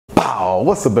Yo,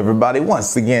 what's up everybody?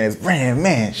 Once again, it's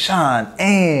BrandMan, Sean,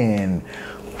 and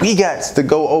we got to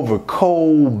go over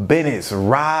Cole Bennett's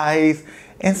rise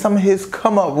and some of his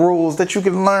come-up rules that you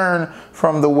can learn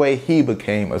from the way he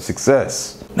became a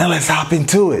success. Now let's hop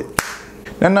into it.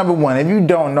 Now number one, if you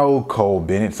don't know Cole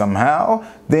Bennett somehow,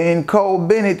 then Cole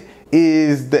Bennett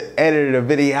is the editor,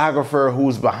 the videographer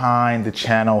who's behind the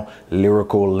channel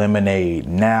Lyrical Lemonade,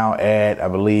 now at I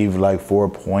believe like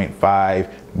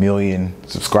 4.5 million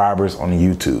subscribers on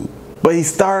YouTube. But he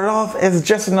started off as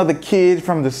just another kid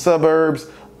from the suburbs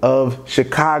of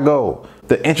Chicago.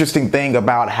 The interesting thing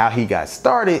about how he got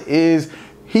started is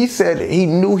he said he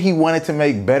knew he wanted to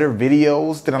make better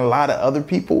videos than a lot of other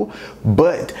people,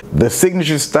 but the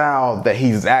signature style that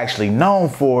he's actually known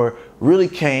for really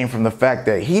came from the fact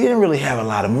that he didn't really have a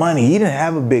lot of money. He didn't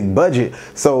have a big budget.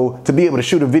 So to be able to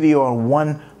shoot a video on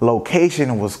one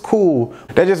location was cool.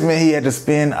 That just meant he had to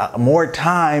spend more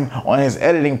time on his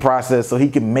editing process so he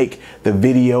could make the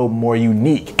video more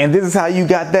unique. And this is how you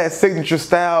got that signature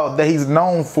style that he's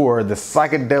known for, the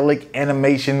psychedelic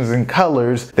animations and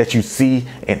colors that you see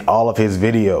in all of his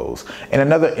videos. And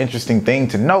another interesting thing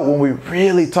to note when we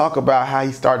really talk about how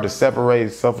he started to separate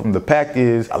himself from the pack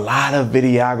is a lot of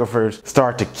videographers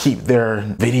start to keep their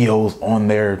videos on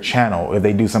their channel. If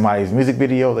they do somebody's music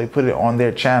video, they put it on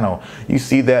their channel. You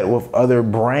see that with other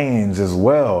brands as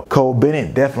well. Cole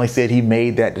Bennett definitely said he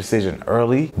made that decision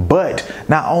early, but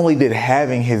not only did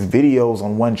having his videos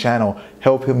on one channel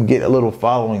help him get a little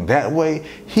following that way,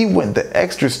 he went the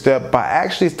extra step by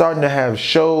actually starting to have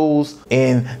shows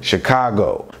in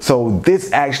Chicago. So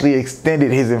this actually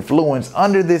extended his influence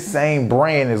under this same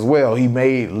brand as well. He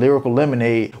made Lyrical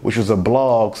Lemonade, which was a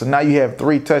blog. So now you have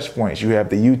three touch points. You have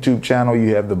the YouTube channel,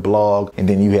 you have the blog, and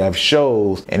then you have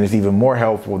shows. And it's even more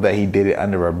helpful that he did it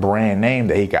under a brand name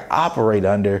that he could operate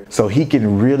under, so he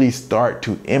can really start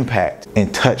to impact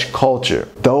and touch culture.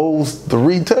 Those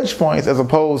three touch points, as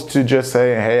opposed to just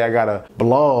saying, hey, I got a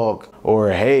blog,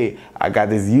 or hey, I got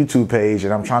this YouTube page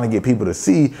and I'm trying to get people to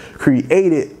see,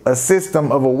 created a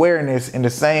system of awareness in the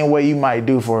same way you might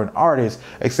do for an artist,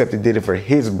 except it did it for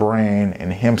his brand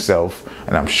and himself.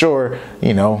 And I'm sure,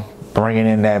 you know, bringing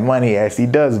in that money as he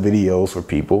does videos for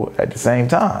people at the same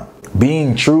time.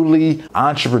 Being truly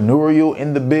entrepreneurial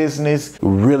in the business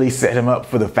really set him up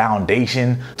for the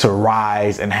foundation to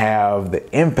rise and have the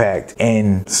impact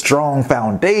and strong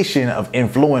foundation of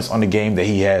influence on the game that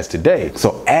he has today.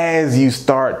 So as you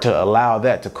start to allow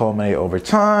that to culminate over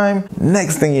time,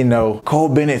 next thing you know, Cole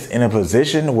Bennett's in a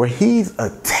position where he's a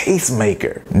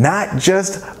tastemaker, not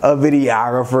just a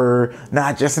videographer,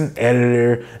 not just an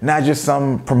editor, not just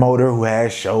some promoter who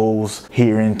has shows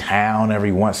here in town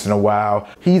every once in a while.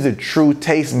 He's a true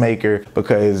tastemaker,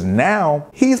 because now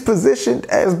he's positioned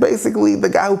as basically the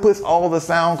guy who puts all the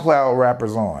SoundCloud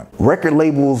rappers on. Record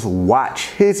labels watch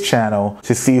his channel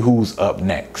to see who's up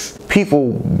next. People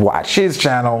watch his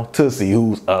channel to see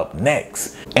who's up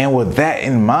next. And with that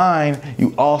in mind,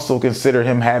 you also consider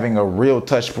him having a real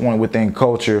touch point within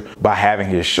culture by having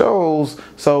his shows.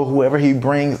 So whoever he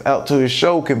brings out to his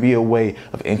show can be a way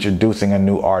of introducing a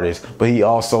new artist, but he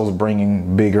also is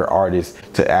bringing bigger artists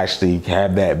to actually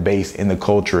have that base in the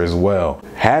culture as well.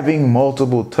 Having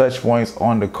multiple touch points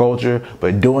on the culture,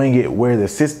 but doing it where the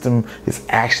system is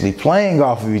actually playing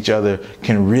off of each other,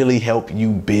 can really help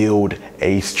you build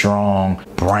a strong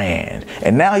brand.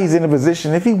 And now he's in a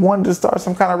position, if he wanted to start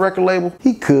some kind of record label,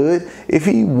 he could. If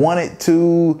he wanted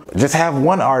to just have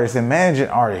one artist and manage an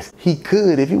artist, he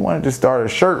could. If he wanted to start a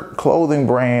shirt, clothing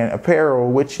brand,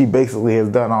 apparel, which he basically has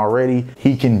done already,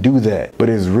 he can do that. But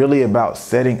it's really about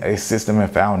setting a system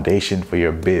and foundation for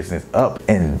your business up.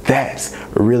 And that's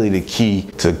really the key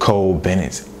to Cole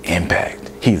Bennett's impact.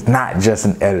 He's not just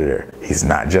an editor. He's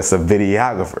not just a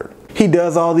videographer. He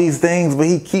does all these things, but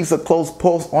he keeps a close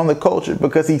pulse on the culture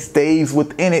because he stays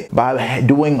within it by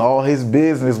doing all his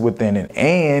business within it.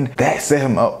 And that set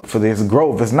him up for this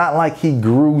growth. It's not like he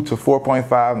grew to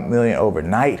 4.5 million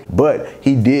overnight, but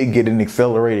he did get an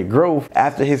accelerated growth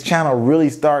after his channel really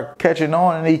started catching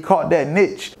on, and he caught that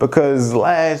niche. Because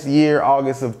last year,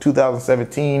 August of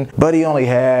 2017, Buddy only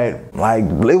had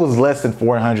it was less than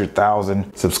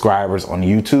 400,000 subscribers on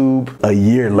YouTube. A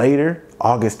year later,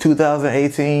 August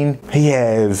 2018, he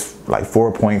has like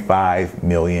 4.5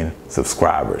 million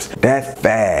subscribers. That's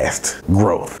fast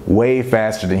growth, way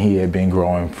faster than he had been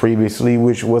growing previously,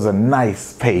 which was a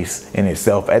nice pace in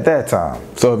itself at that time.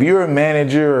 So if you're a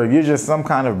manager or you're just some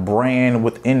kind of brand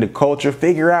within the culture,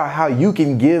 figure out how you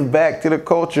can give back to the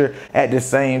culture at the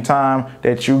same time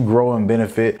that you grow and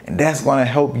benefit, and that's going to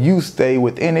help you stay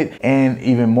within it and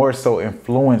even more so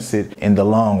influence it in the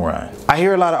long run. I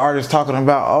hear a lot of artists talking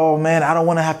about, oh man, I don't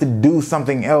want to have to do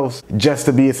something else just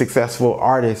to be a successful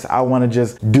artist. I want to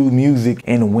just do music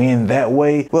and win that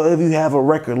way. Well, if you have a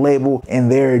record label and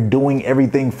they're doing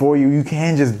everything for you, you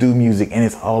can just do music and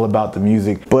it's all about the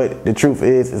music. But the truth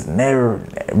is, it's never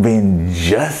been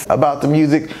just about the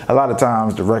music. A lot of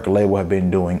times the record label have been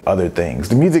doing other things.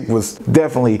 The music was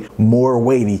definitely more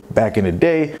weighty back in the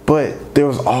day, but there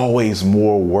was always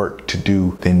more work to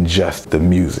do than just the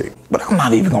music. But I'm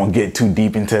not even gonna get too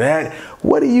deep into that.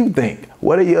 What do you think?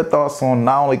 What are your thoughts on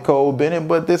not only Cole Bennett,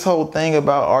 but this whole thing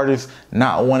about artists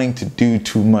not wanting to do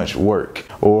too much work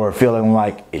or feeling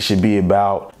like it should be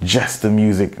about just the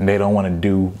music and they don't want to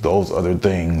do those other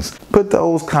things? Put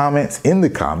those comments in the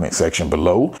comment section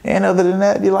below. And other than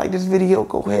that, if you like this video,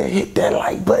 go ahead, hit that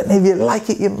like button. If you like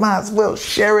it, you might as well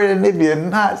share it. And if you're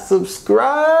not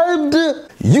subscribed,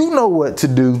 you know what to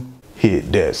do.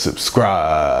 Hit that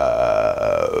subscribe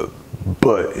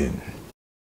button.